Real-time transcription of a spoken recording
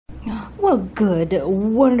Well, good,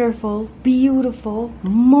 wonderful, beautiful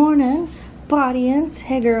morning, audience.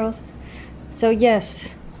 Hey, girls. So, yes,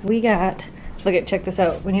 we got, check this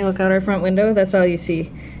out. When you look out our front window, that's all you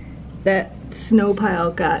see. That snow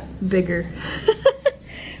pile got bigger.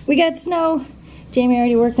 We got snow. Jamie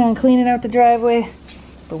already worked on cleaning out the driveway.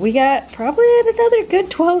 But we got probably another good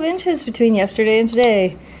 12 inches between yesterday and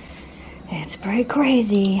today. It's pretty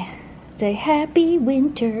crazy. It's a happy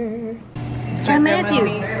winter. John Matthew.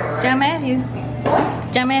 John Matthew.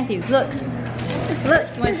 John Matthew. Look. Look.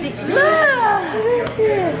 You want to see? Look.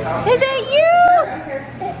 Is that you?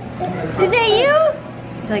 Is that you?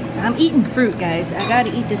 He's like, I'm eating fruit, guys. I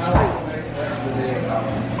gotta eat this fruit.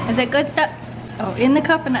 Is that good stuff? Oh, in the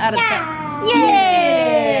cup and out of the cup.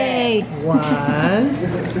 Yay! 1, 2,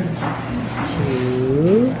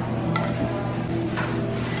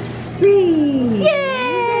 3. Yay!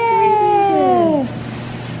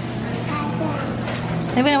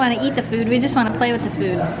 We don't want to eat the food, we just want to play with the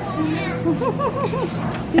food.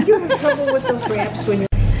 Did you have trouble with those wraps when you...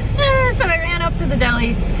 So I ran up to the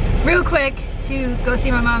deli real quick to go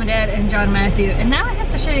see my mom and dad and John Matthew. And now I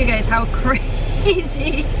have to show you guys how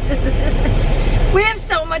crazy. We have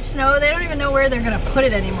so much snow, they don't even know where they're gonna put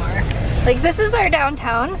it anymore. Like, this is our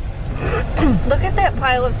downtown. Look at that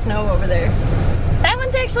pile of snow over there. That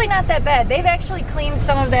one's actually not that bad. They've actually cleaned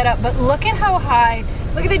some of that up, but look at how high,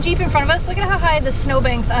 look at the Jeep in front of us, look at how high the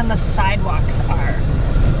snowbanks on the sidewalks are.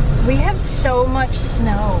 We have so much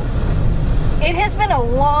snow. It has been a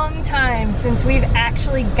long time since we've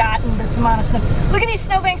actually gotten this amount of snow. Look at these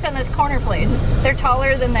snowbanks on this corner place. They're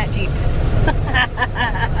taller than that Jeep.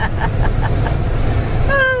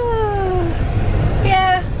 Oh,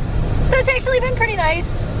 yeah, so it's actually been pretty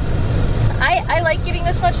nice. I like getting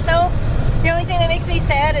this much snow. The only thing that makes me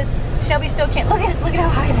sad is Shelby still can't, look at how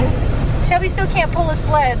high that is. Shelby still can't pull a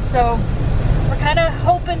sled, so we're kind of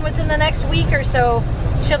hoping within the next week or so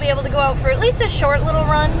she'll be able to go out for at least a short little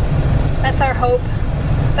run. That's our hope.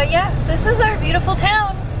 But yeah, this is our beautiful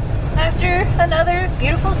town after another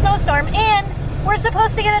beautiful snowstorm, and we're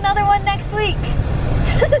supposed to get another one next week.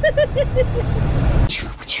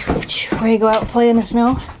 Ready to go out and play in the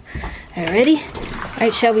snow? All right, ready? All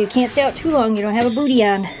right, Shelby, you can't stay out too long. You don't have a booty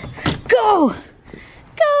on. Go! Go,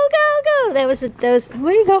 go, go! That was,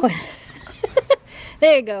 where are you going?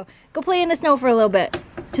 There you go. Go play in the snow for a little bit.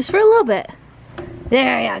 Just for a little bit.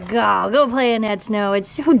 There you go. Go play in that snow. It's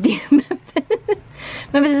so deep.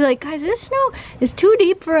 Memphis is like, guys, this snow is too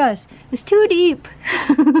deep for us. It's too deep.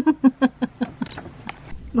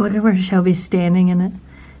 Look at where Shelby's standing in it.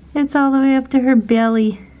 It's all the way up to her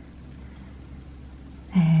belly.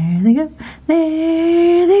 There they go.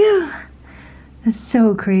 There they go. That's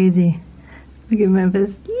so crazy. Look at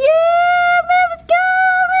Memphis. Yeah, Memphis, go!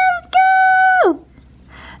 Memphis,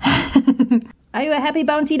 go! Are you a happy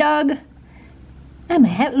bouncy dog? I'm a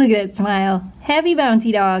happy, look at that smile. Happy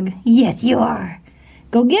bouncy dog. Yes, you are.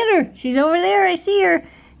 Go get her. She's over there. I see her.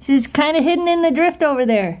 She's kind of hidden in the drift over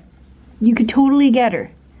there. You could totally get her.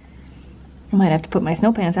 I might have to put my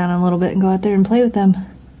snow pants on a little bit and go out there and play with them.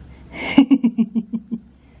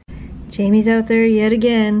 Jamie's out there yet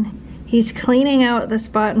again. He's cleaning out the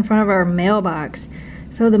spot in front of our mailbox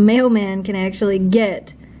so the mailman can actually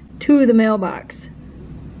get to the mailbox.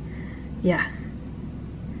 Yeah.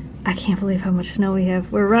 I can't believe how much snow we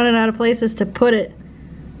have. We're running out of places to put it.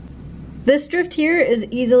 This drift here is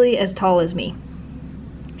easily as tall as me.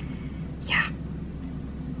 Yeah.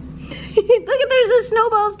 Look at, there's a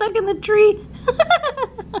snowball stuck in the tree.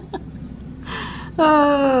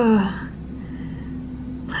 Oh.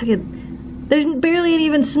 Look at, there's barely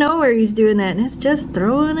even snow where he's doing that, and it's just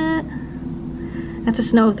throwing it. That's a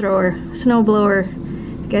snow thrower, snow blower.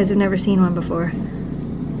 You guys have never seen one before.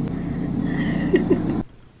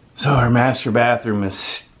 So our master bathroom is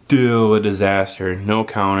still a disaster. No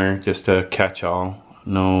counter, just a catch-all.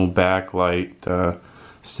 No backlight.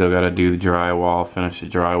 Still gotta do the drywall, finish the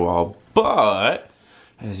drywall. But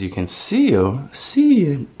as you can see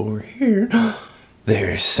over here,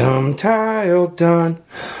 there's some tile done.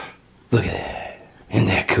 Look at that. Isn't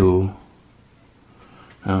that cool?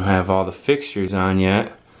 I don't have all the fixtures on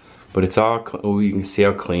yet, but it's all, oh, you can see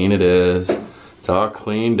how clean it is. It's all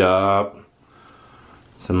cleaned up.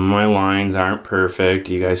 Some of my lines aren't perfect.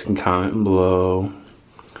 You guys can comment below.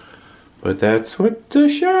 But that's what the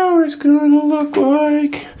shower's gonna look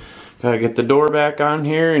like. Gotta get the door back on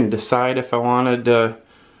here and decide if I wanted to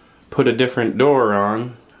put a different door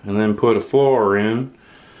on, and then put a floor in,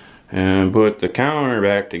 and put the counter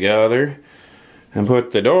back together, and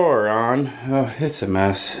put the door on. Oh, it's a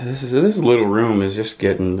mess. This little room is just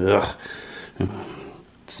getting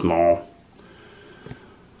small.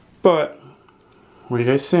 But What do you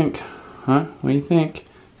guys think? Huh? What do you think?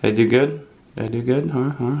 Did I do good? Did I do good?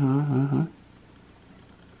 Huh?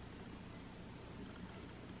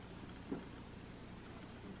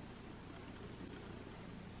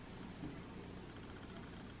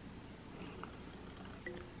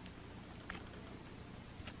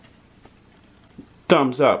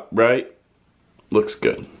 Thumbs up, right? Looks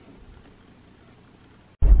good.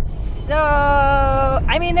 So,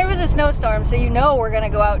 I mean, there was a snowstorm, so you know we're gonna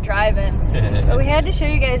go out driving. But we had to show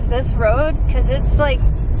you guys this road because it's like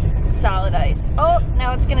solid ice. Oh,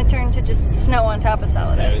 now it's gonna turn to just snow on top of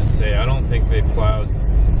solid ice. I would say I don't think they plowed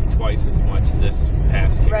twice as much this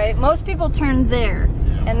past year. Right, most people turn there,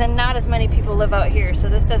 and then not as many people live out here, so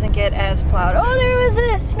this doesn't get as plowed. Oh, there was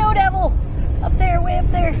a snow devil up there, way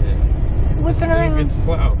up there, whipping around. It gets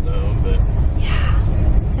plowed though, but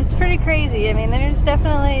yeah, it's pretty crazy. I mean, there's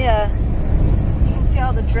definitely you can see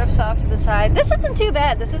all the drifts off to the side. This isn't too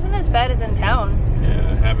bad. This isn't as bad as in town.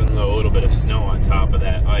 yeah, having a little bit of snow on top of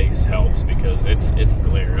that ice helps because it's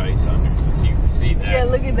glare ice under. So you can see that. Yeah,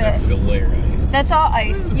 look at that. That's glare ice. That's all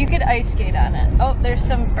ice. You could ice skate on it. Oh, there's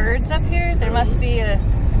some birds up here. There must be a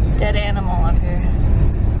dead animal up here.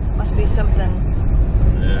 Must be something.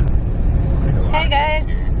 Yeah. Hey guys,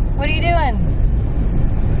 what are you doing?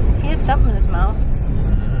 He had something in his mouth.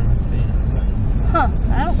 Huh,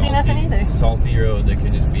 I don't see nothing either. Salty road that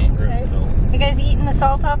could just be road salt. You guys eating the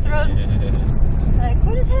salt off the road? Like,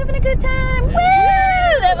 we're just having a good time. Woo!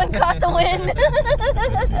 That one caught the wind.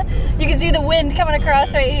 You can see the wind coming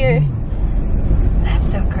across right here.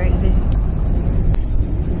 That's so crazy.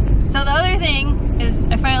 So the other thing is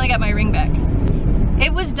I finally got my ring back.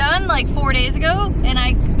 It was done like 4 days ago, and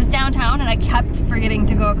I was downtown and I kept forgetting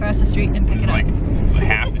to go across the street and pick it up. Like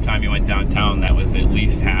half the time you went downtown, that was at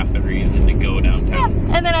least half the reason to go downtown.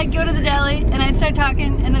 Yeah. And then I'd go to the deli and I'd start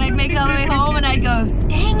talking, and then I'd make it all the way home and I'd go,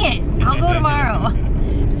 dang it, I'll go tomorrow.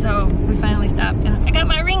 So we finally stopped and I got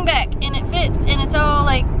my ring back and it fits and it's all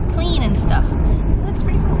like clean and stuff. That's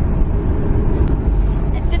pretty cool.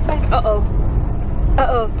 It fits my, uh-oh.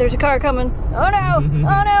 Uh-oh, there's a car coming. Oh no,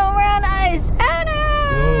 oh no, we're on ice. Oh no!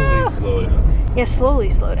 Slowly slow down. Yeah, slowly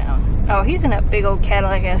slow down. Oh, he's in a big old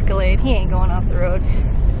Cadillac Escalade. He ain't going off the road.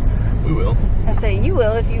 We will. I say you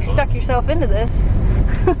will if you suck yourself into this.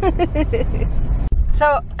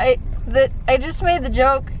 So I just made the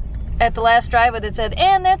joke at the last driveway that said,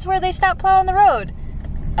 and that's where they stopped plowing the road.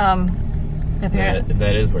 Apparently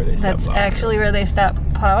that is where they stopped that's plowing. actually where they stopped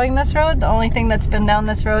plowing this road. The only thing that's been down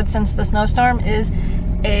this road since the snowstorm is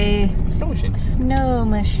a Snow machine. snow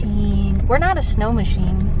machine. We're not a snow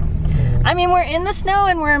machine. I mean, we're in the snow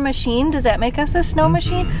and we're a machine. Does that make us a snow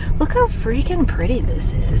machine? Look how freaking pretty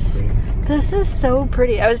this is. This is so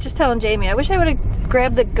pretty. I was just telling Jamie, I wish I would have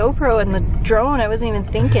grabbed the GoPro and the drone. I wasn't even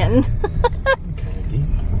thinking.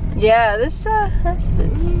 Yeah, that's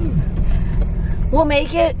we'll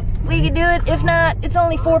make it. We can do it. If not, it's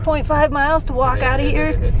only 4.5 miles to walk out of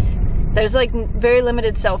here. There's like very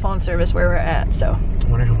limited cell phone service where we're at, so. I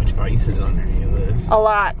wonder how much ice is under any of this. A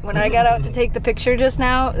lot. When I got out to take the picture just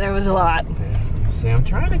now, there was a lot. Yeah. See, I'm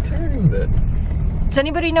trying to turn, but... Does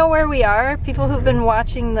anybody know where we are? People who've been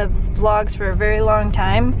watching the vlogs for a very long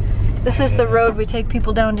time. This is the road we take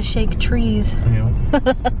people down to shake trees.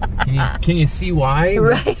 Can you see why?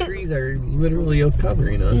 Right. The trees are literally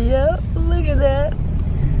covering us. Yep, look at that.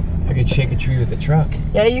 I could shake a tree with a truck.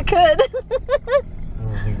 Yeah, you could. I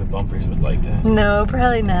don't think the bumpers would like that. No,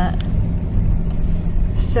 probably not.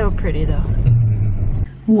 So pretty though.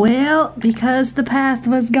 Well, because the path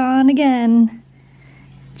was gone again,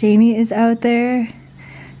 Jamie is out there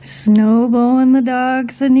snow blowing the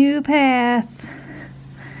dogs a new path.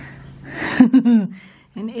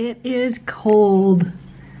 And it is cold.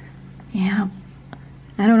 Yeah.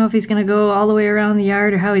 I don't know if he's gonna go all the way around the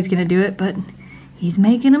yard or how he's gonna do it, but he's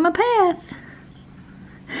making him a path.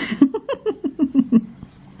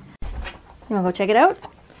 You wanna go check it out?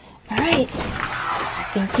 All right.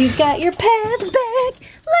 I think you got your paths back.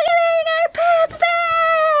 Look at that, you got your paths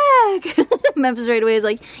back. Memphis right away is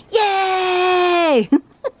like, yay!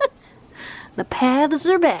 The paths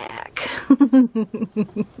are back.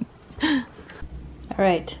 All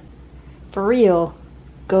right, for real,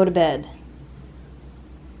 go to bed.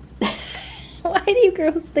 Why do you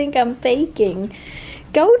girls think I'm faking?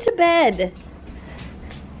 Go to bed.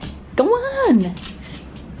 Go on.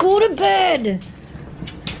 Go to bed.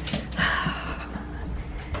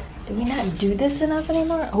 Do we not do this enough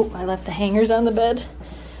anymore? Oh, I left the hangers on the bed.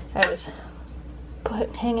 I was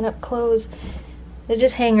hanging up clothes. They're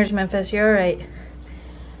just hangers, Memphis. You're all right.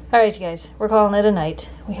 All right, you guys. We're calling it a night.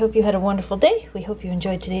 We hope you had a wonderful day. We hope you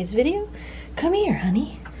enjoyed today's video. Come here,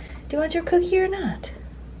 honey. Do you want your cookie or not?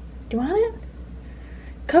 Do you want it?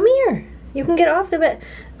 Come here. You can get off the bed.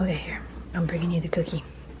 Okay, here. I'm bringing you the cookie.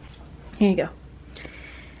 Here you go.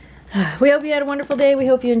 We hope you had a wonderful day. We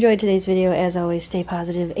hope you enjoyed today's video. As always, stay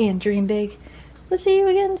positive and dream big. We'll see you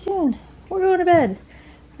again soon. We're going to bed.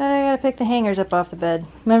 I gotta pick the hangers up off the bed.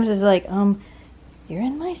 Memphis is like, you're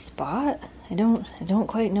in my spot? I don't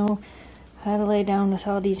quite know how to lay down with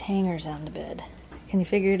all these hangers on the bed. Can you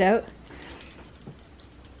figure it out?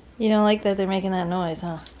 You don't like that they're making that noise,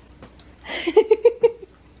 huh?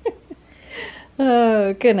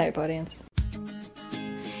 Oh, good night, audience.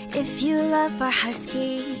 If you love our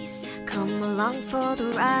Huskies, come along for the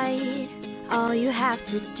ride. All you have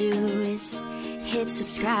to do is hit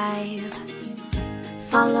subscribe.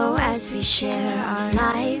 Follow as we share our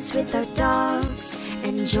lives with our dogs,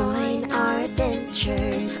 and join our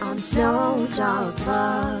adventures on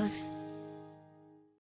SnowDogsVlogs.